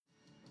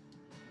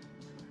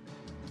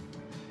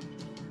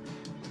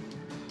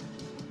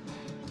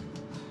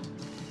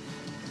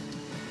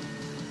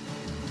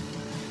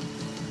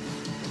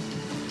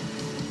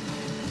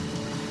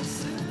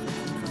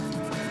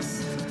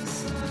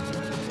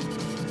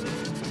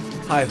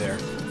Hi there.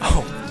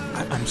 Oh,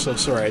 I'm so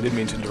sorry. I didn't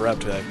mean to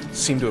interrupt. I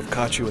seem to have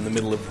caught you in the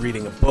middle of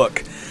reading a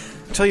book.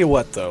 Tell you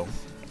what, though.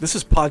 This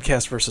is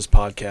Podcast versus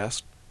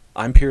Podcast.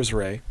 I'm Piers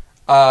Ray.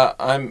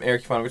 I'm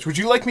Eric Ivanovich. Would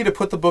you like me to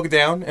put the book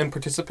down and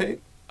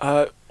participate?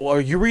 Well, are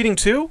you reading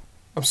too?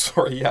 I'm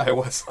sorry, yeah, I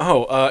was.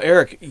 Oh,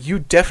 Eric, you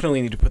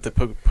definitely need to put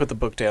the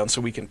book down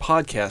so we can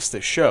podcast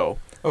this show.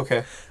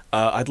 Okay.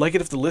 I'd like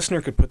it if the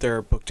listener could put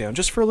their book down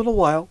just for a little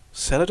while,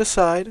 set it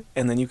aside,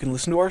 and then you can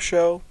listen to our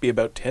show, be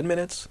about 10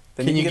 minutes,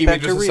 then Can you get give back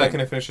me to just a reading. second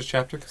to finish this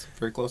chapter? Because I'm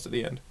very close to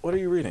the end. What are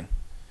you reading?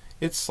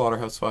 It's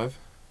Slaughterhouse 5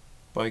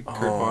 by Kurt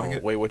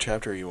Vonnegut. Wait, what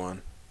chapter are you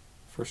on?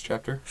 First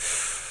chapter.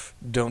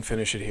 Don't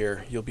finish it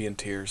here. You'll be in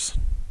tears.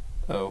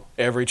 Oh.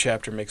 Every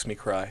chapter makes me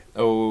cry.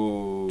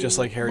 Oh. Just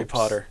like Harry Whoops.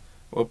 Potter.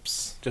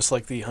 Whoops. Just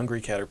like the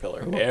Hungry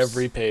Caterpillar. Whoops.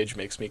 Every page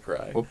makes me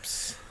cry.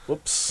 Whoops.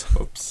 Whoops.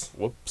 Whoops.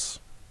 Whoops.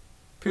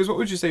 Piers, what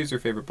would you say is your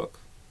favorite book?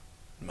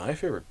 My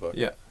favorite book?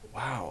 Yeah.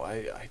 Wow,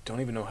 I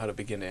don't even know how to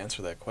begin to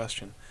answer that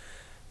question.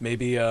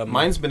 Maybe...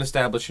 Mine's been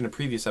established in a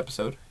previous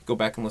episode. Go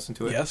back and listen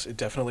to it. Yes, it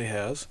definitely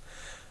has.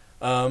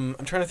 I'm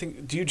trying to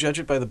think, do you judge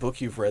it by the book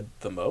you've read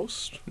the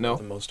most? No.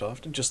 The most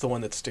often? Just the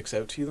one that sticks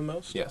out to you the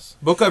most? Yes.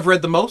 Book I've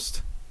read the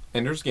most?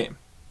 Ender's Game.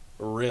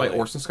 Really? By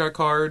Orson Scott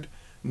Card,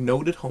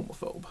 noted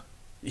homophobe.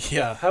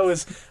 Yeah,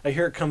 I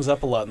hear it comes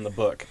up a lot in the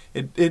book.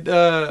 I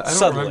don't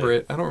Subtly. remember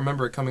it. I don't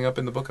remember it coming up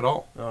in the book at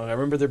all. I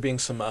remember there being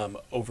some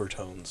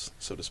overtones,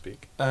 so to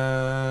speak.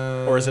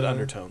 Or Or is it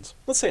undertones?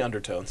 Let's say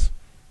undertones.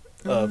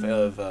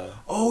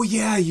 Oh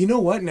yeah, you know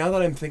what? Now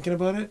that I'm thinking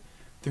about it,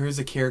 there is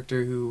a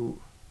character who,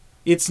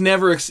 it's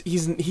never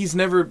he's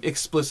never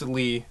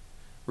explicitly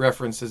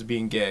referenced as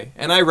being gay,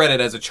 and I read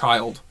it as a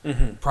child,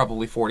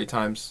 probably 40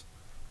 times,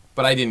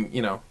 but I didn't,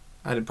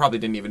 probably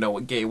didn't even know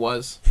what gay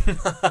was.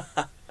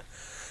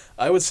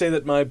 I would say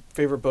that my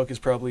favorite book is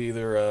probably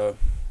either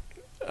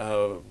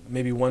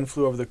maybe One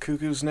Flew Over the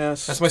Cuckoo's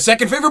Nest. That's my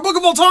second favorite book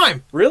of all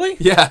time. Really?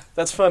 Yeah,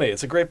 That's funny.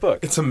 It's a great book.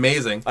 it's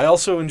amazing. I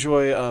also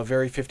enjoy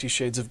Very 50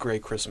 Shades of Grey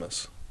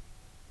Christmas.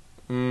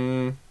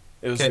 It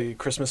was Okay. the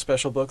Christmas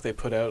special book they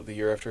put out the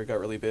year after it got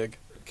really big.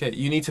 Okay,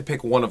 you need to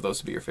pick one of those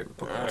to be your favorite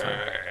book of all time.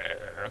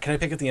 Can I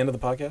pick at the end of the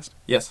podcast?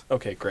 Yes.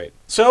 Okay, great.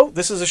 So,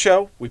 this is a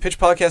show. We pitch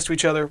podcasts to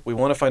each other. We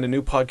want to find a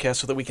new podcast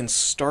so that we can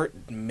start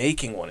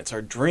making one. It's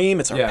our dream.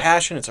 It's our Yeah.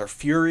 passion. It's our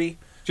fury.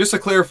 Just to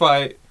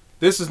clarify,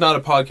 this is not a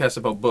podcast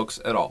about books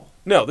at all.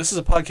 No, this is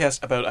a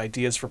podcast about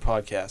ideas for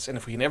podcasts. And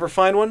if we can ever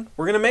find one,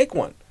 we're going to make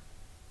one.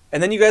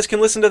 And then you guys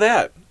can listen to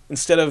that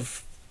instead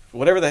of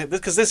whatever the heck,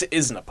 because this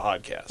isn't a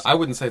podcast. I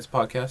wouldn't say it's a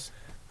podcast.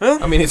 Huh?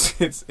 I mean, it's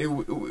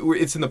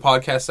in the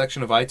podcast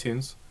section of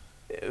iTunes.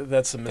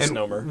 That's a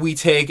misnomer. And we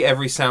take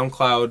every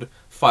SoundCloud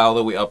file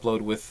that we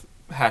upload with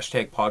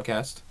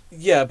 #podcast.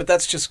 Yeah, but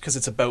that's just because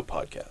it's about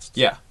podcasts.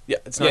 Yeah. Yeah,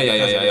 it's not Yeah.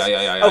 because it is.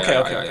 Yeah.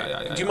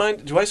 Okay. Do you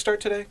mind? Do I start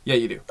today? Yeah,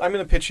 you do. I'm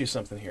going to pitch you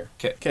something here.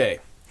 Okay.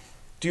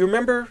 Do you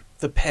remember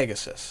the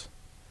Pegasus?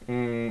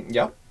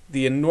 Yeah.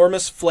 The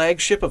enormous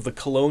flagship of the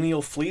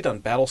colonial fleet on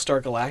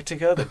Battlestar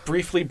Galactica that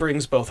briefly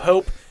brings both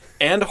hope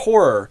and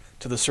horror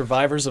to the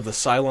survivors of the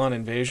Cylon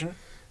invasion?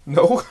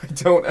 No, I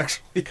don't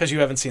actually. Because you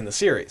haven't seen the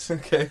series.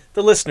 Okay.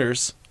 The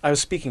listeners, I was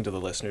speaking to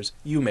the listeners,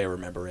 you may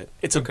remember it.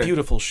 It's a Okay.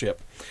 beautiful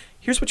ship.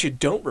 Here's what you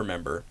don't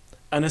remember.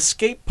 An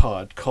escape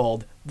pod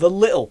called the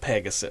Little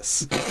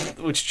Pegasus,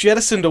 which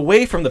jettisoned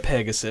away from the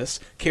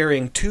Pegasus,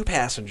 carrying two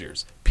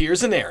passengers,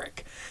 Piers and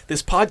Eric.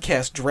 This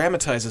podcast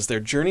dramatizes their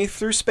journey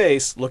through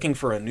space, looking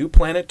for a new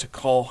planet to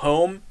call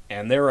home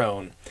and their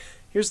own.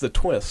 Here's the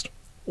twist.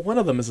 One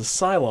of them is a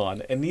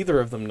Cylon, and neither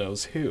of them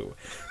knows who.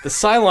 The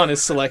Cylon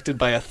is selected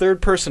by a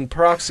third-person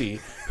proxy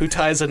who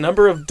ties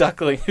numbers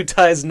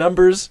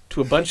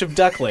to a bunch of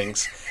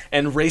ducklings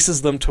and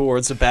races them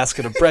towards a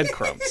basket of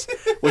breadcrumbs.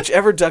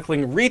 Whichever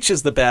duckling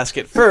reaches the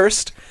basket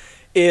first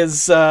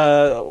is,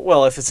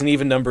 if it's an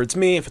even number, it's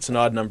me. If it's an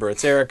odd number,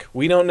 it's Eric.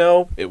 We don't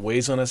know. It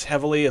weighs on us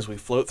heavily as we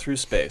float through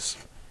space.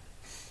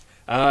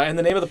 And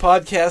the name of the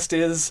podcast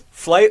is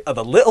Flight of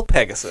the Little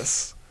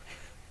Pegasus.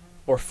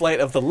 Or Flight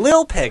of the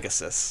Lil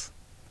Pegasus.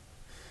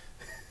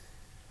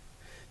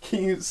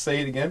 Can you say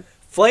it again?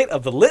 Flight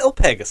of the Little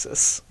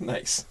Pegasus.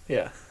 Nice.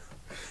 Yeah.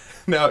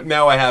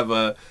 Now I have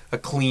a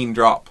clean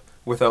drop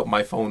without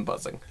my phone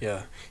buzzing.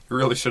 Yeah. You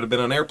really should have been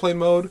on airplane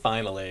mode.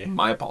 Finally.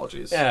 My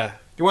apologies. Yeah. Do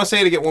you want to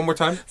say it again one more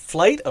time?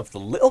 Flight of the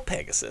Little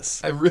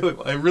Pegasus. I really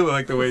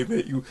like the way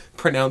that you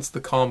pronounce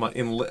the comma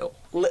in little.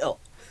 Little.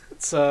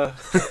 It's I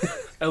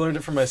learned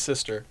it from my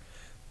sister.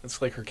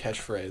 It's like her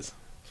catchphrase.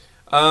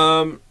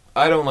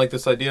 I don't like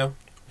this idea.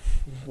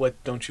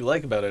 What don't you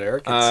like about it,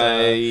 Eric?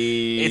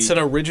 It's an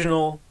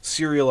original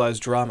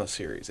serialized drama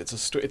series. It's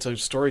a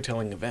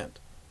storytelling event.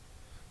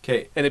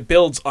 Okay. And it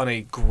builds on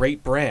a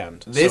great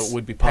brand, so it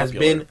would be popular. Has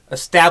been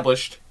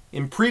established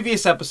in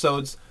previous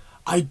episodes.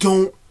 I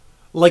don't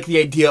like the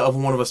idea of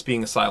one of us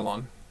being a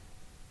Cylon.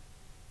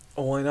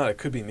 Oh, why not? It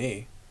could be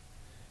me.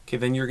 Okay,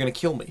 then you're going to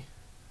kill me.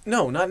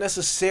 No, not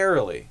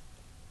necessarily.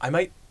 I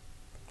might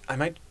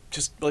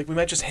just, we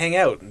might just hang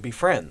out and be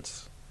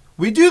friends.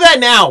 We do that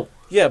now!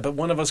 Yeah, but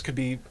one of us could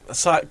be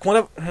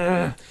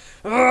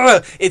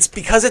Ugh, it's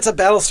because it's a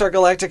Battlestar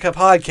Galactica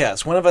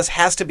podcast. One of us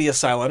has to be a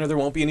Cylon or there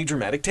won't be any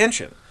dramatic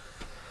tension.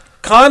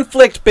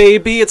 Conflict,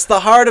 baby. It's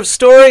the heart of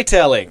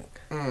storytelling.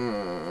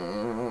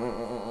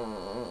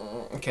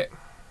 Okay.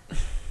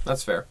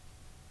 That's fair.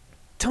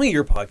 Tell me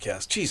your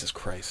podcast. Jesus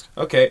Christ.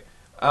 Okay.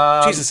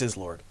 Jesus is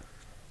Lord.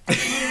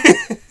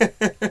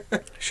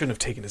 Shouldn't have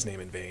taken his name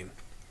in vain.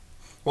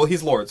 Well,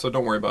 he's Lord, so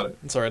don't worry about it.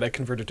 It's alright, I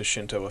converted to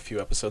Shinto a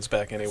few episodes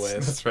back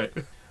anyways. That's right.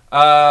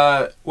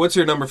 What's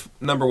your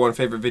number one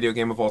favorite video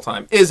game of all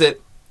time? Is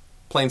it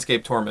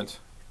Planescape Torment?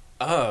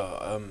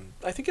 I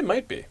think it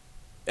might be.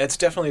 It's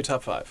definitely a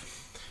top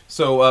 5.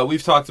 So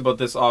we've talked about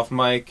this off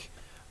mic.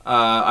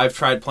 I've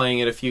tried playing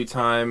it a few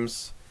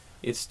times.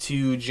 It's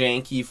too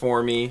janky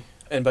for me.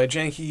 And by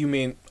janky, you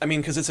mean...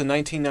 because it's a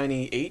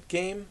 1998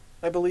 game,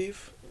 I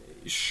believe?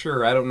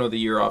 Sure, I don't know the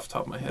year off the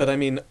top of my head. But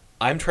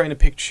I'm trying to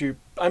picture...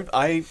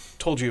 I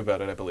told you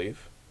about it, I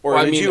believe. Or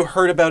Well, did you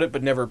heard about it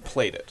but never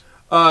played it?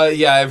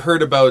 Yeah, I've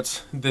heard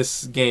about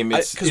this game.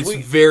 It's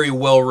very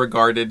well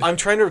regarded. I'm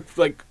trying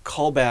to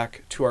call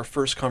back to our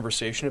first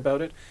conversation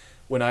about it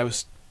when I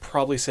was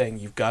probably saying,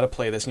 you've got to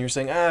play this. And you're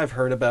saying, I've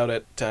heard about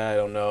it, I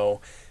don't know.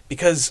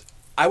 Because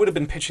I would have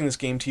been pitching this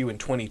game to you in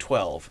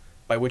 2012,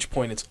 by which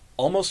point it's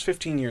almost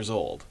 15 years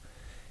old.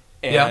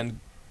 And,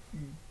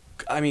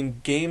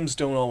 games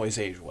don't always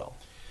age well.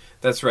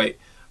 That's right.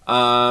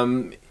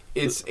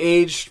 It's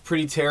aged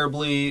pretty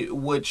terribly,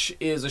 which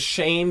is a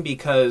shame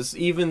because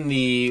even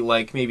the,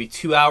 maybe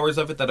 2 hours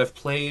of it that I've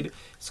played,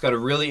 it's got a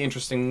really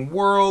interesting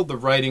world. The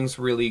writing's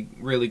really,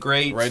 really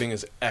great. The writing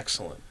is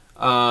excellent.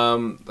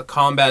 The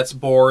combat's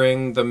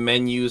boring. The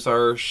menus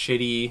are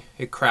shitty.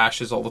 It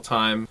crashes all the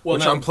time.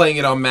 Which I'm playing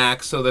it on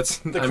Mac, so that's...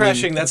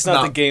 crashing, that's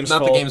not the game's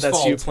fault.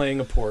 That's you playing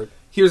a port.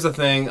 Here's the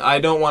thing. I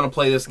don't want to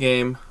play this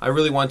game. I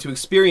really want to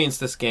experience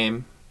this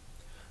game.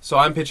 So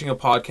I'm pitching a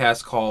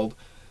podcast called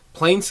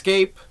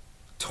Planescape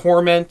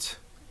Torment,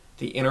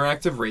 the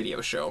interactive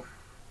radio show.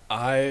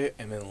 I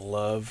am in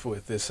love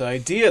with this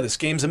idea. This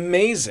game's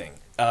amazing.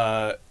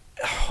 Okay.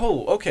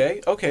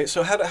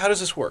 So how does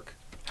this work?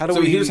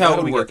 Here's how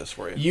it would work. Get this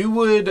for you? You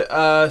would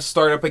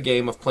start up a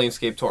game of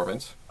Planescape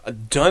Torment.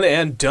 Done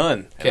and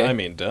done. Okay. And I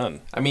mean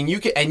done. You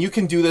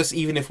can do this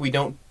even if we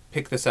don't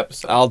pick this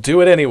episode. I'll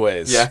do it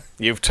anyways. Yeah.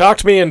 You've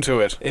talked me into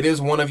it. It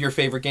is one of your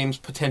favorite games,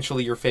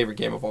 potentially your favorite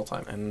game of all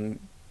time. And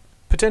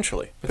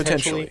potentially.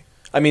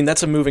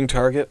 That's a moving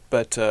target,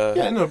 but...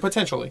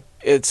 potentially.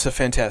 It's a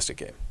fantastic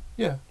game.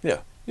 Yeah.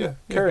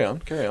 Carry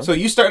on. So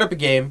you start up a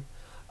game,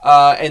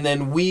 and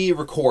then we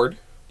record.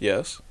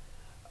 Yes.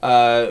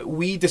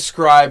 We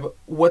describe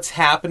what's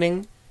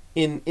happening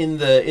in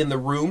the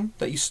room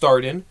that you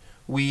start in.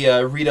 We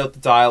read out the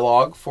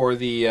dialogue for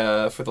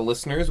the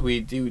listeners.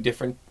 We do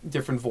different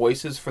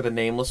voices for the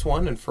nameless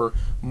one and for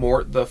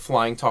Mort, the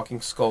flying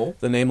talking skull.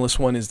 The nameless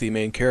one is the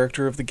main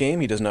character of the game.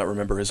 He does not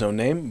remember his own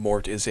name.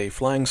 Mort is a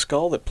flying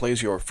skull that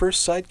plays your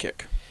first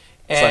sidekick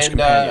 /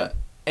 companion.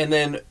 And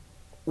then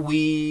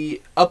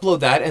we upload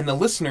that, and the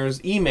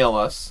listeners email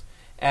us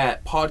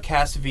at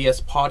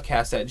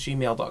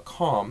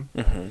podcastvspodcast@gmail.com,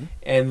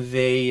 and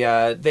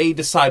they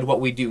decide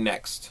what we do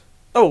next.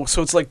 Oh,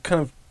 so it's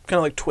kind of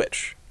like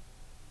Twitch.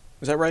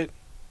 Is that right?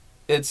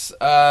 It's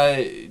how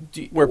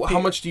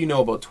much do you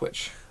know about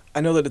Twitch? I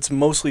know that it's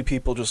mostly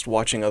people just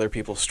watching other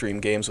people stream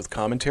games with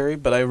commentary,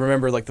 but I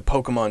remember the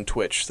Pokemon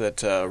Twitch that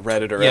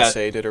Reddit or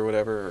SA did or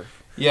whatever.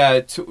 Yeah,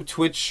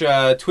 Twitch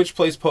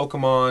plays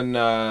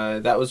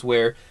Pokemon. That was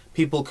where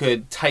people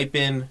could type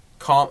in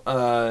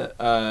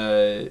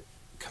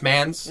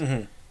commands,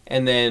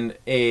 and then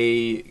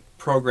a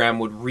program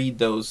would read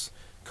those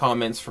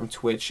comments from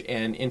Twitch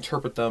and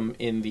interpret them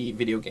in the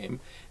video game.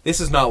 This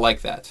is not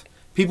like that.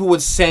 People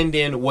would send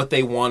in what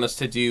they want us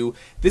to do.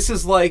 This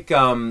is like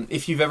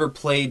if you've ever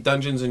played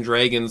Dungeons and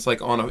Dragons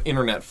on an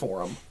internet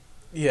forum.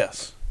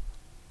 Yes.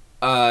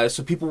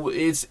 So people,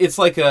 it's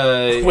like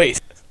a... Wait,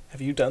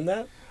 have you done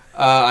that?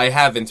 I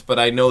haven't, but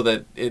I know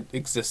that it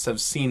exists. I've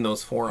seen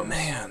those forums.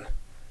 Man.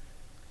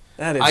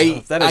 That is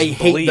I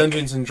hate bleak.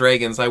 Dungeons and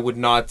Dragons. I would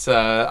not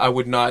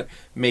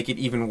make it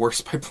even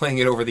worse by playing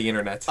it over the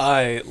internet.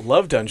 I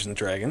love Dungeons and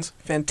Dragons.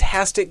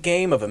 Fantastic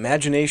game of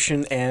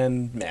imagination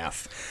and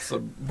math. It's a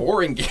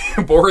boring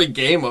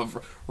game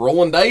of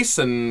rolling dice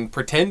and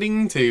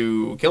pretending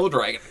to kill a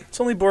dragon. It's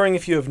only boring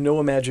if you have no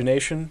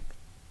imagination.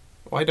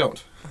 Why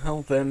don't?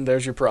 Well, then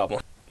there's your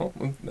problem. Well,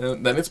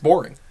 then it's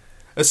boring.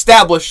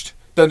 Established.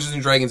 Dungeons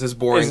and Dragons is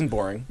boring. Isn't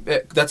boring.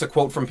 That's a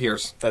quote from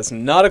Pierce. That's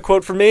not a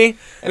quote from me.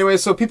 Anyway,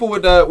 so people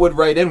would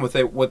write in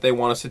what they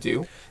want us to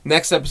do.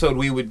 Next episode,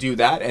 we would do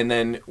that, and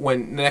then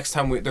next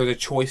time there's a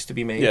choice to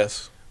be made.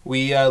 Yes.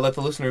 We let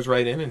the listeners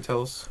write in and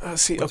tell us.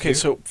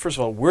 So first of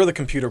all, we're the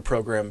computer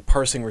program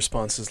parsing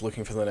responses,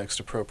 looking for the next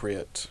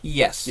appropriate.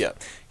 Yes. Yeah.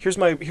 Here's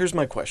my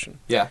question.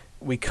 Yeah.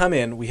 We come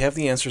in, we have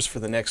the answers for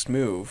the next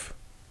move.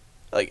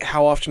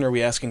 How often are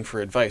we asking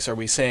for advice? Are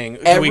we saying,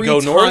 do we go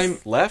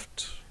north,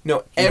 left?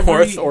 No,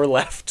 north or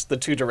left, the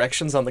two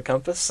directions on the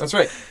compass? That's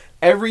right.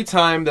 every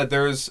time that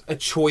there's a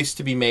choice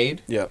to be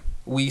made, Yeah.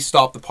 we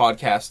stop the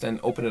podcast and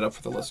open it up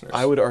for the listeners.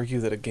 I would argue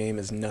that a game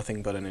is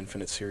nothing but an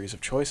infinite series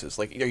of choices.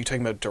 Like, are you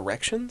talking about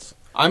directions?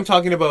 I'm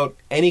talking about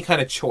any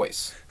kind of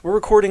choice. We're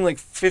recording like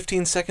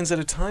 15 seconds at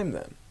a time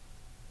then.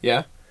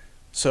 Yeah?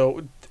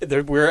 So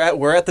we're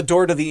at the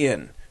door to the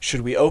inn.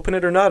 Should we open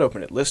it or not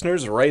open it?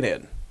 Listeners, write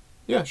in.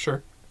 Yeah,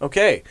 sure.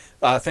 Okay.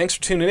 Thanks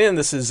for tuning in.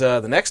 This is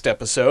the next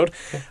episode.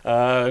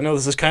 I know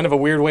this is kind of a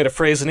weird way to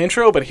phrase an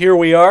intro, but here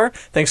we are.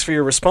 Thanks for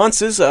your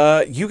responses.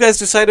 You guys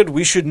decided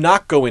we should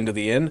not go into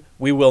the inn.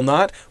 We will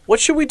not. What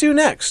should we do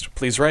next?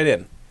 Please write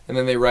in. And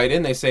then they write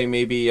in, they say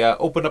maybe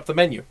open up the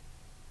menu.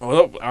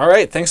 Well, all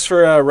right. Thanks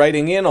for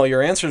writing in all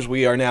your answers.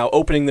 We are now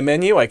opening the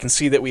menu. I can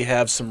see that we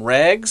have some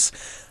rags.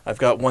 I've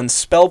got one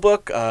spell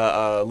book,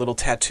 a little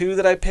tattoo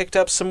that I picked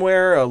up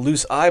somewhere, a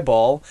loose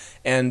eyeball,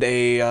 and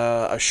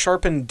a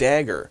sharpened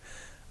dagger.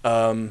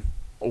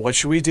 What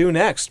should we do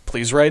next?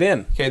 Please write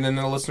in. Okay, and then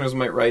the listeners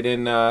might write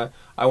in, I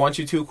want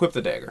you to equip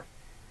the dagger.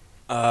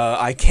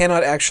 I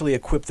cannot actually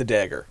equip the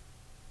dagger.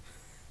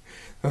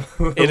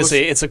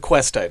 It's a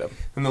quest item.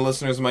 And the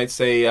listeners might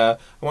say, I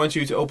want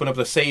you to open up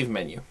the save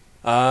menu.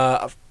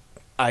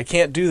 I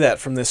can't do that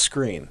from this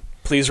screen.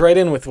 Please write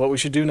in with what we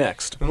should do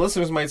next. And the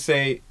listeners might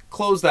say,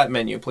 close that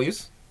menu,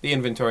 please. The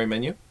inventory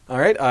menu. All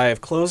right, I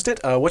have closed it.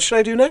 What should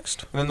I do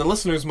next? And then the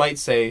listeners might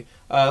say,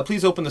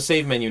 please open the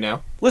save menu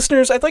now.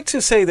 Listeners, I'd like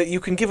to say that you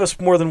can give us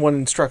more than one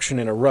instruction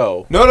in a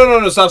row.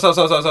 No,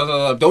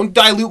 stop. Don't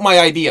dilute my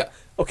idea.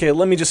 Okay,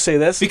 let me just say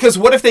this. Because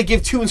what if they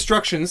give 2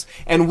 instructions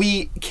and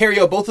we carry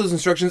out both those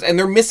instructions and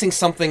they're missing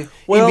something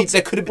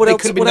that could have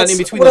been done in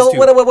between those 2?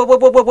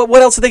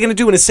 What else are they going to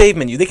do in a save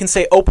menu? They can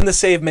say, open the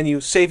save menu,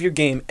 save your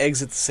game,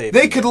 exit the save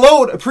menu. They could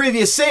load a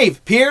previous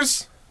save,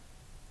 Piers.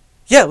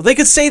 Yeah, they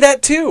could say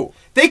that too.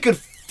 They could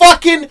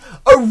fucking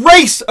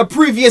erase a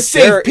previous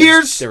save,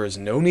 Piers. There is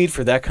no need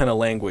for that kind of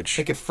language.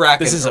 They could frack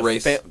and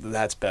erase.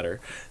 That's better.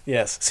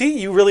 Yes. See,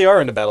 you really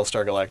are into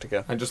Battlestar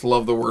Galactica. I just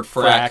love the word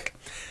frack.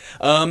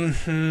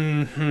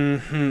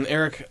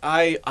 Eric,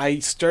 I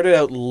started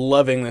out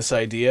loving this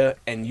idea,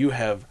 and you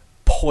have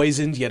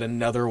poisoned yet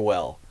another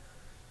well.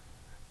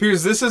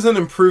 Piers, this is an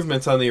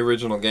improvement on the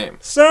original game.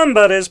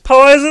 Somebody's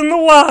poisoned the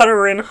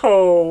watering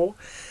hole.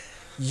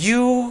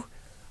 You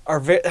are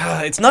very...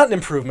 it's not an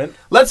improvement.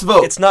 Let's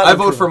vote. It's not. I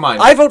vote for mine.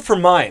 I vote for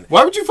mine.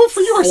 Why would you vote for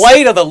yours?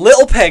 Flight of the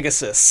Little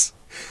Pegasus.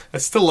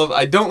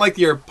 I don't like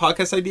your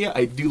podcast idea.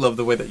 I do love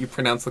the way that you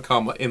pronounce the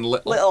comma in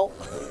little. Little.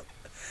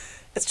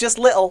 It's just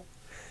little.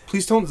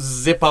 Please don't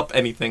zip up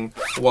anything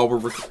while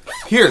we're...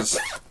 Piers.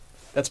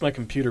 That's my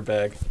computer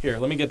bag. Here,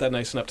 let me get that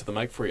nice and up to the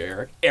mic for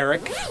you,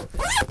 Eric.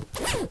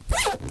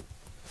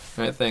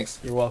 All right, thanks.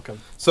 You're welcome.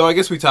 So I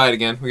guess we tied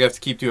again. We have to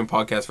keep doing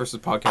podcast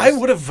versus podcast. I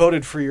would have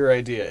voted for your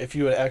idea if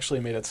you had actually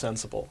made it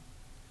sensible.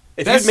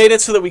 If you'd made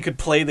it so that we could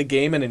play the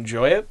game and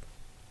enjoy it,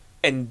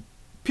 and...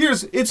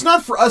 Piers, it's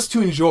not for us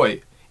to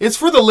enjoy. It's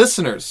for the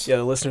listeners. Yeah,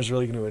 the listeners are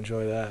really going to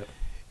enjoy that.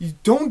 You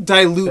don't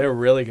dilute... They're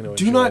really going to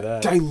enjoy that. Do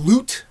not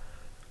dilute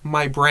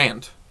my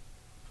brand.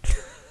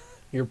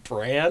 Your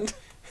brand?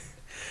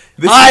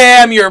 I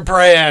am your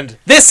brand!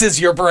 This is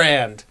your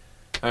brand!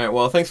 All right,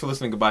 well, thanks for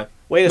listening. Goodbye.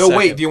 Wait a second. No,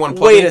 wait, do you want to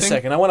plug anything? Wait a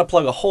second. I want to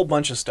plug a whole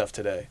bunch of stuff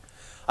today.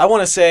 I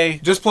want to say...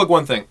 Just plug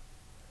one thing.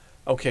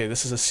 Okay,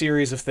 this is a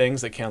series of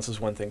things that counts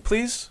as one thing.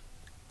 Please,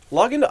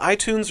 log into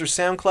iTunes or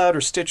SoundCloud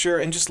or Stitcher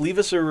and just leave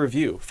us a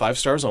review. 5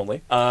 stars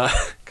only.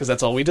 Because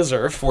that's all we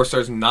deserve. 4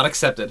 stars not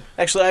accepted.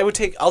 Actually,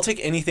 I'll take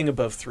anything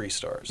above 3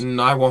 stars.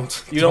 No, I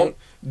won't.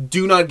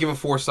 Do not give a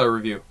 4-star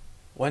review.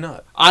 Why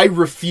not? I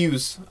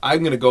refuse. I'm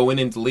going to go in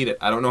and delete it.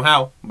 I don't know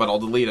how, but I'll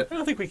delete it. I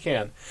don't think we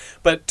can.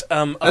 But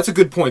that's a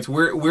good point.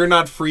 We're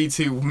not free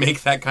to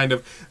make that kind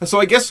of... So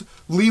I guess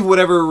leave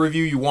whatever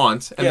review you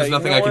want, and there's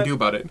nothing I can do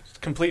about it.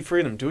 Complete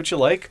freedom. Do what you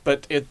like,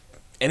 but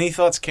any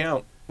thoughts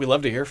count. We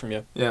love to hear from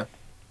you. Yeah.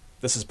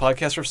 This is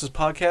Podcast versus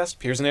Podcast.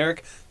 Piers and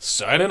Eric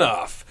signing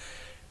off.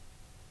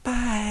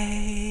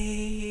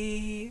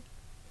 Bye.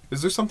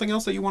 Is there something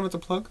else that you wanted to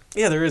plug?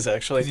 Yeah, there is,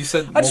 actually. You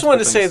said I just wanted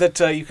to say that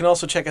you can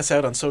also check us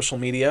out on social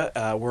media.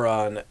 We're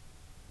on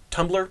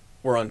Tumblr,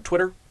 we're on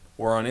Twitter,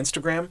 we're on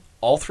Instagram.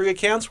 All 3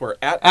 accounts, we're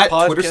at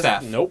Twitter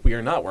Staff. Nope, we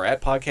are not. We're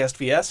at Podcast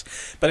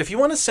VS. But if you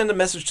want to send a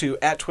message to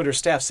at Twitter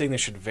Staff saying they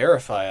should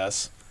verify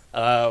us,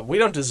 we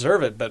don't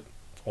deserve it, but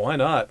why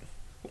not?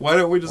 Why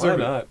don't we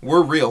deserve it?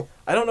 We're real.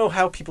 I don't know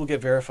how people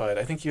get verified.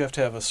 I think you have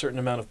to have a certain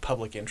amount of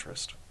public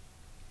interest.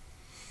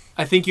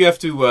 I think you have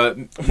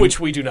to... which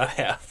we do not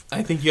have.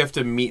 I think you have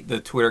to meet the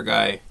Twitter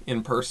guy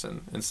in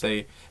person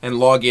and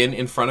log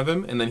in front of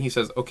him, and then he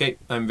says, okay,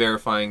 I'm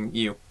verifying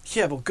you.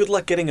 Yeah, well, good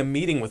luck getting a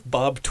meeting with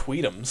Bob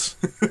Tweedums.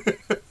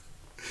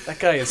 That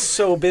guy is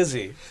so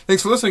busy.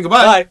 Thanks for listening.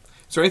 Goodbye. Bye.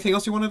 Is there anything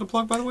else you wanted to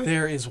plug, by the way?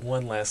 There is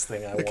one last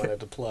thing I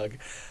wanted to plug.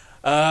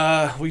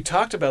 We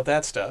talked about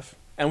that stuff,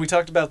 and we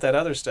talked about that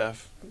other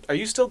stuff. Are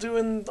you still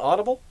doing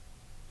Audible?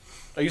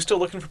 Are you still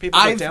looking for people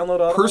to download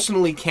Audible? I've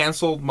personally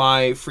canceled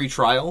my free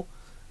trial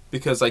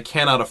because I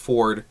cannot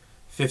afford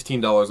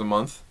 $15 a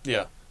month.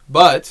 Yeah.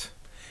 But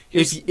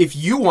if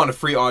you want a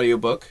free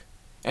audiobook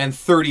and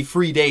 30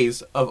 free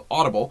days of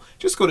Audible,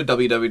 just go to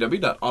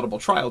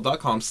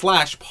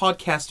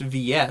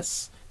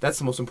www.audibletrial.com/podcastvs. That's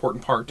the most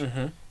important part.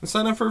 And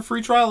sign up for a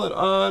free trial at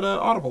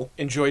Audible.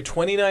 Enjoy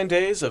 29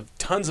 days of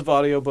tons of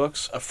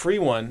audiobooks, a free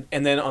one,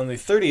 and then on the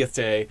 30th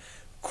day,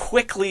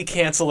 quickly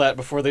cancel that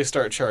before they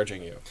start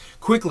charging you.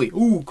 Quickly.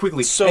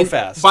 So And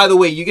fast. By the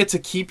way, you get to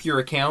keep your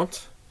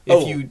account if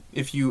Oh.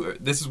 you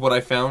this is what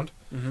I found.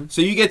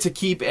 So you get to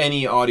keep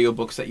any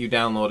audiobooks that you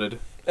downloaded.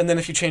 And then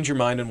if you change your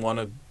mind and want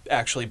to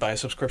actually buy a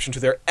subscription to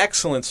their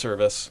excellent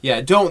service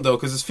Yeah, don't though,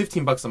 because it's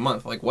 $15 a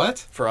month. Like what?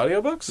 for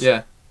audiobooks,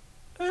 Yeah.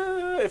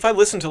 if I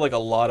listen to like a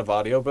lot of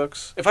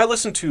audiobooks, if I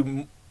listen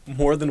to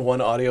more than one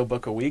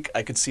audiobook a week,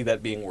 I could see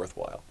that being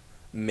worthwhile.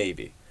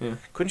 Maybe. Yeah.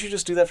 Couldn't you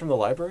just do that from the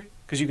library?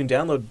 Because you can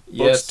download books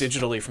Yes.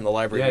 digitally from the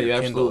library. Yeah, to you your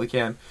Kindle. absolutely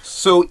can.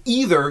 So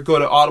either go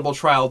to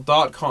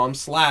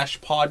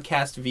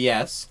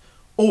audibletrial.com/podcastvs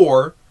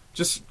or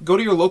just go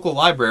to your local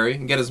library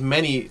and get as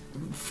many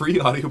free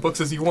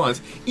audiobooks as you want.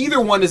 Either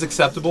one is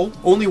acceptable.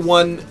 Only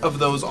one of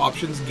those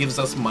options gives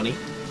us money.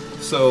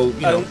 So,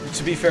 you know.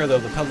 To be fair, though,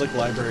 the public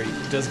library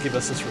does give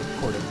us this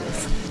recorded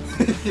with.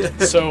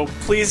 So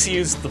please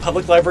use the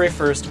public library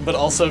first, but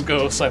also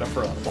go sign up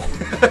for Audible.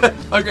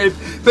 Okay,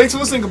 thanks for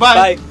listening.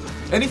 Goodbye. Bye.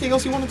 Anything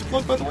else you wanted to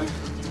plug, by the way?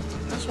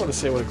 I just want to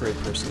say what a great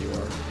person you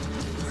are.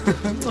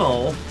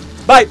 No.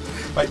 Bye.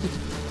 Bye.